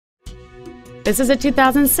This is a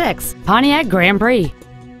 2006 Pontiac Grand Prix.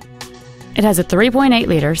 It has a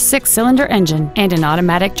 3.8-liter six-cylinder engine and an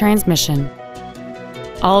automatic transmission.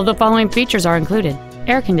 All of the following features are included: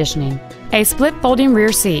 air conditioning, a split folding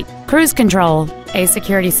rear seat, cruise control, a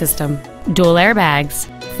security system, dual airbags,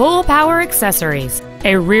 full power accessories,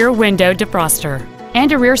 a rear window defroster,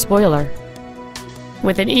 and a rear spoiler.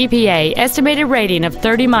 With an EPA estimated rating of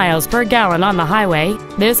 30 miles per gallon on the highway,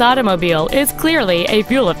 this automobile is clearly a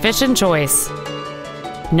fuel-efficient choice.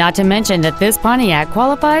 Not to mention that this Pontiac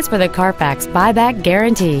qualifies for the Carfax buyback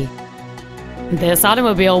guarantee. This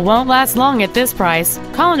automobile won't last long at this price.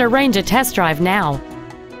 Call and arrange a test drive now.